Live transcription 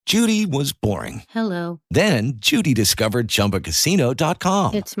Judy was boring. Hello. Then Judy discovered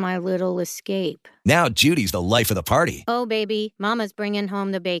ChumbaCasino.com. It's my little escape. Now Judy's the life of the party. Oh, baby, mama's bringing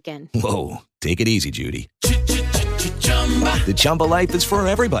home the bacon. Whoa, take it easy, Judy. The Chumba life is for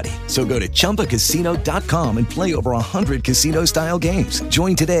everybody. So go to ChumbaCasino.com and play over 100 casino-style games.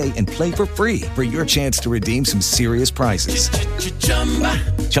 Join today and play for free for your chance to redeem some serious prizes.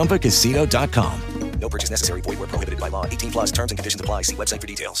 ChumbaCasino.com. No purchase necessary. Void where prohibited by law. 18 plus terms and conditions apply. See website for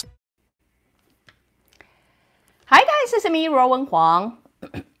details. Hi guys, it's me, Rowan Huang.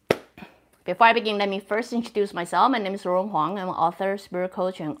 Before I begin, let me first introduce myself. My name is Rowan Huang. I'm an author, spirit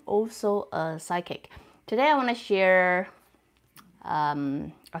coach, and also a psychic. Today I want to share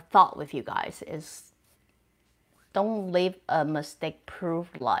a thought with you guys is don't live a mistake-proof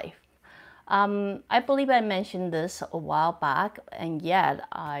life. I believe I mentioned this a while back, and yet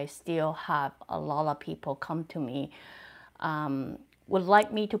I still have a lot of people come to me would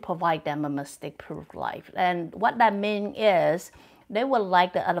like me to provide them a mistake-proof life. And what that means is they would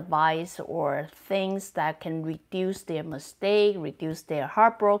like the advice or things that can reduce their mistake, reduce their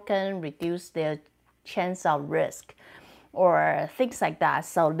heartbroken, reduce their chance of risk, or things like that.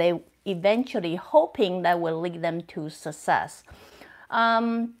 So they eventually hoping that will lead them to success.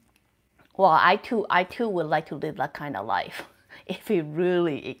 Well, I too would like to live that kind of life if it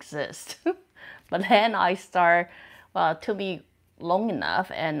really exists. But then I start, well, to be long enough,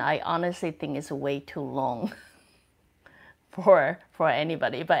 and I honestly think it's way too long for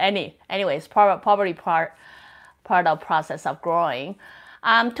anybody. But anyways, probably part of process of growing.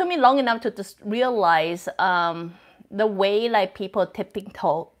 Took me long enough to just realize the way like people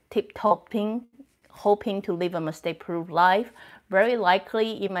tiptoeing, hoping to live a mistake-proof life. Very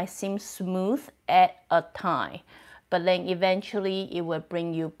likely it might seem smooth at a time, but then eventually it will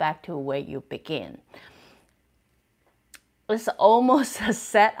bring you back to where you begin. It's almost a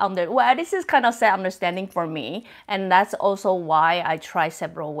this is kind of set understanding for me, and that's also why I try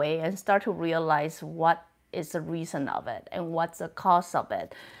several ways and start to realize what is the reason of it and what's the cause of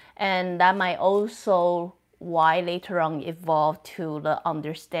it. And that might also why later on evolve to the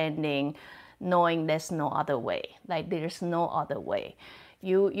understanding, knowing there's no other way. Like there's no other way.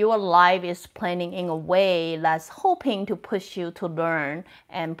 Your life is planning in a way that's hoping to push you to learn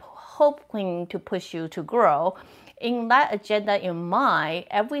and hoping to push you to grow. In that agenda in mind,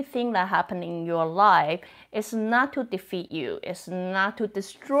 everything that happens in your life is not to defeat you, it's not to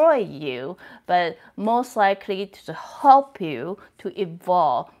destroy you, but most likely to help you to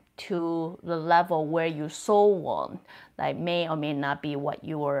evolve to the level where you so want. Like may or may not be what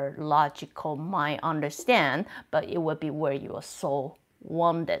your logical mind understand, but it will be where your soul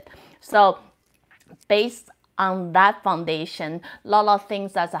wanted. So based on that foundation, a lot of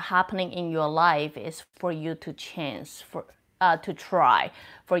things that's happening in your life is for you to chance, to try,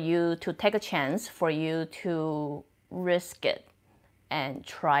 for you to take a chance, for you to risk it and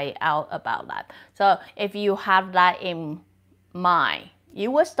try out about that. So if you have that in mind, you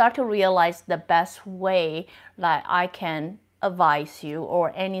will start to realize the best way that I can advise you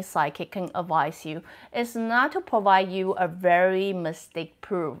or any psychic can advise you is not to provide you a very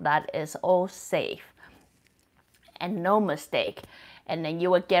mistake-proof that is all safe and no mistake, and then you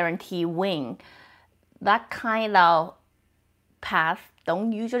will guarantee win. That kind of path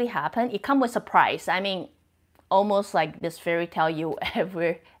don't usually happen. It comes with surprise. I mean, almost like this fairy tale you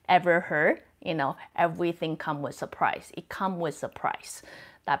ever heard. You know, everything comes with surprise. It comes with surprise.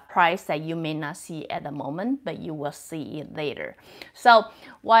 That price that you may not see at the moment, but you will see it later. So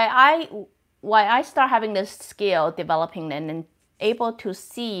why I start having this skill developing and then able to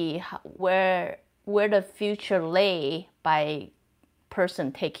see where the future lay by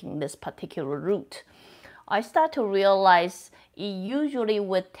person taking this particular route, I start to realize it usually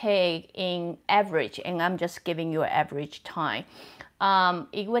would take in average, and I'm just giving you an average time,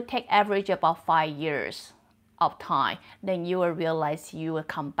 it would take average about 5 years of time. Then you will realize you will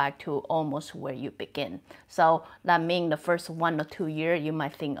come back to almost where you begin. So that means the first 1 or 2 years, you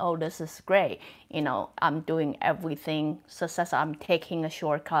might think, oh, this is great. You know, I'm doing everything success. I'm taking a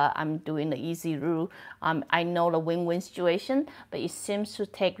shortcut. I'm doing the easy route. I know the win-win situation, but it seems to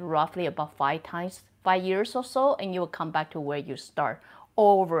take roughly about 5 years or so, and you will come back to where you start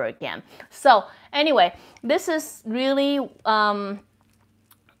over again. So anyway, this is really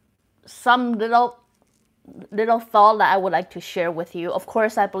some little thought that I would like to share with you. Of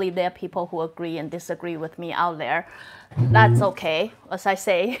course, I believe there are people who agree and disagree with me out there. That's okay. As I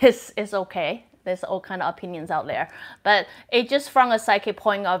say, it's okay. There's all kind of opinions out there. But it just from a psychic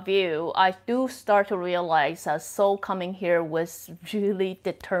point of view, I do start to realize that soul coming here was really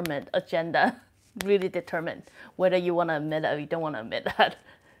determined agenda. Really determined, whether you want to admit it or you don't want to admit that.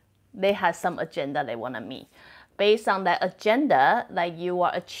 they have some agenda they want to meet. Based on that agenda, like you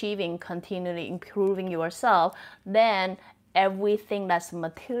are achieving, continually improving yourself, then everything that's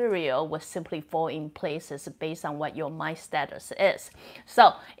material will simply fall in places based on what your mind status is.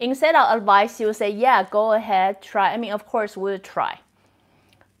 So instead of advice, you say, yeah, go ahead, try. I mean, of course, we'll try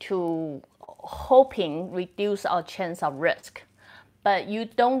to hoping reduce our chance of risk. But you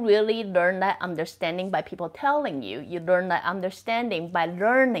don't really learn that understanding by people telling you. You learn that understanding by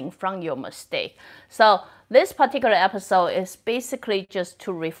learning from your mistake. So this particular episode is basically just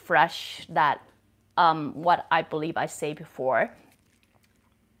to refresh that, what I believe I said before.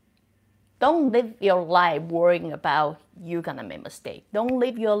 Don't live your life worrying about you're gonna make a mistake. Don't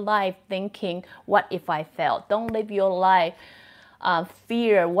live your life thinking, what if I fail? Don't live your life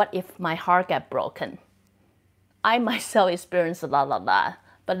fear, what if my heart get broken? I myself experienced a lot of that,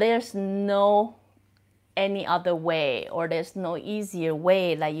 but there's no any other way, or there's no easier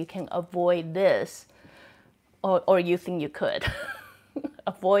way that you can avoid this, or you think you could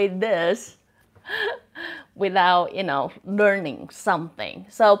avoid this without, learning something.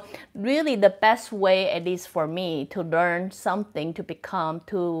 So really the best way, at least for me, to learn something,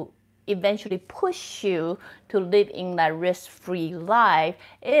 to eventually push you to live in that risk-free life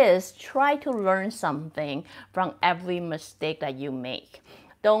is try to learn something from every mistake that you make.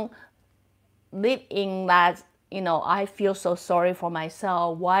 Don't live in that, I feel so sorry for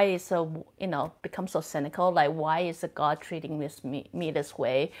myself. Why is become so cynical? Like, why is God treating me this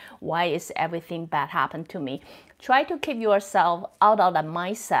way? Why is everything bad happen to me? Try to keep yourself out of that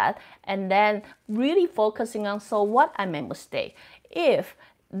mindset and then really focusing on, so what, I made a mistake. If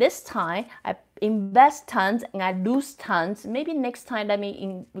this time I invest tons and I lose tons, maybe next time let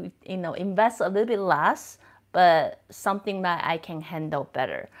me invest a little bit less, but something that I can handle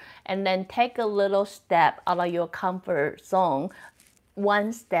better. And then take a little step out of your comfort zone,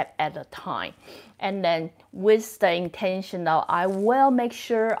 one step at a time. And then with the intention that I will make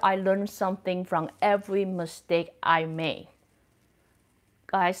sure I learn something from every mistake I make.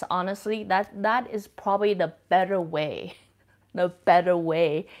 Guys, honestly, that is probably the better way. The better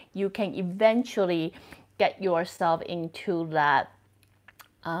way you can eventually get yourself into that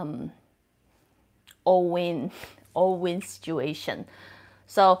all-win situation.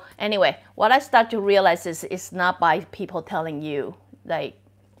 So anyway, what I start to realize is it's not by people telling you, like,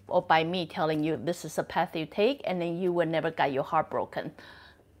 or by me telling you this is a path you take, and then you will never get your heart broken.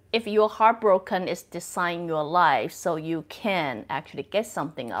 If your heart broken is designing your life so you can actually get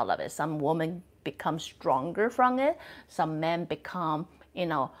something out of it. Some women become stronger from it. Some men become,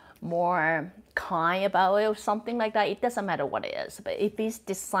 more kind about it or something like that. It doesn't matter what it is. But if it's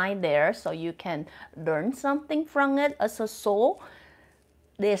designed there so you can learn something from it as a soul,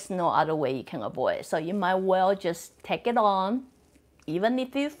 there's no other way you can avoid it. So you might well just take it on. Even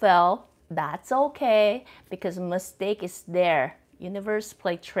if you fail, that's okay, because mistake is there. Universe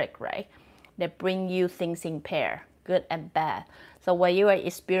play trick, right? They bring you things in pair, good and bad. So when you are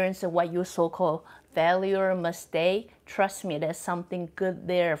experiencing what you so-called failure, mistake, trust me, there's something good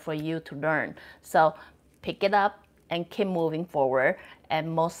there for you to learn. So pick it up and keep moving forward, and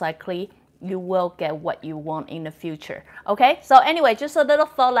most likely you will get what you want in the future. Okay, so anyway, just a little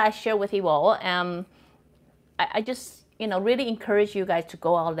thought I share with you all. I just, really encourage you guys to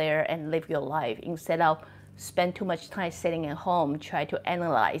go out there and live your life instead of spend too much time sitting at home, try to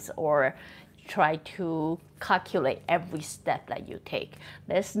analyze or try to calculate every step that you take.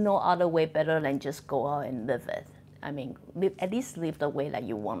 There's no other way better than just go out and live it. I mean, at least live the way that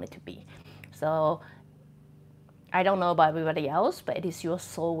you want it to be. So I don't know about everybody else, but at least your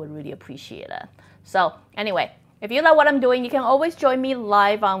soul would really appreciate it. So anyway, if you like what I'm doing, you can always join me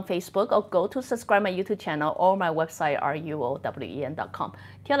live on Facebook or go to subscribe my YouTube channel or my website, ruowen.com.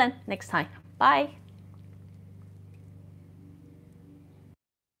 Till then, next time. Bye.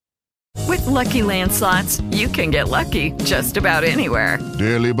 With Lucky Land Slots, you can get lucky just about anywhere.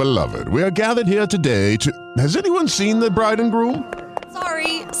 Dearly beloved, we are gathered here today to... Has anyone seen the bride and groom?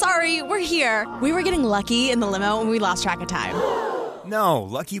 Sorry, we're here. We were getting lucky in the limo and we lost track of time. No,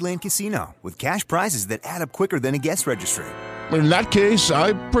 Lucky Land Casino, with cash prizes that add up quicker than a guest registry. In that case,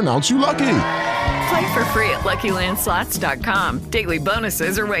 I pronounce you lucky. Play for free at LuckyLandSlots.com. Daily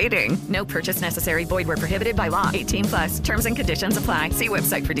bonuses are waiting. No purchase necessary. Void where prohibited by law. 18+. Terms and conditions apply. See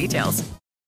website for details.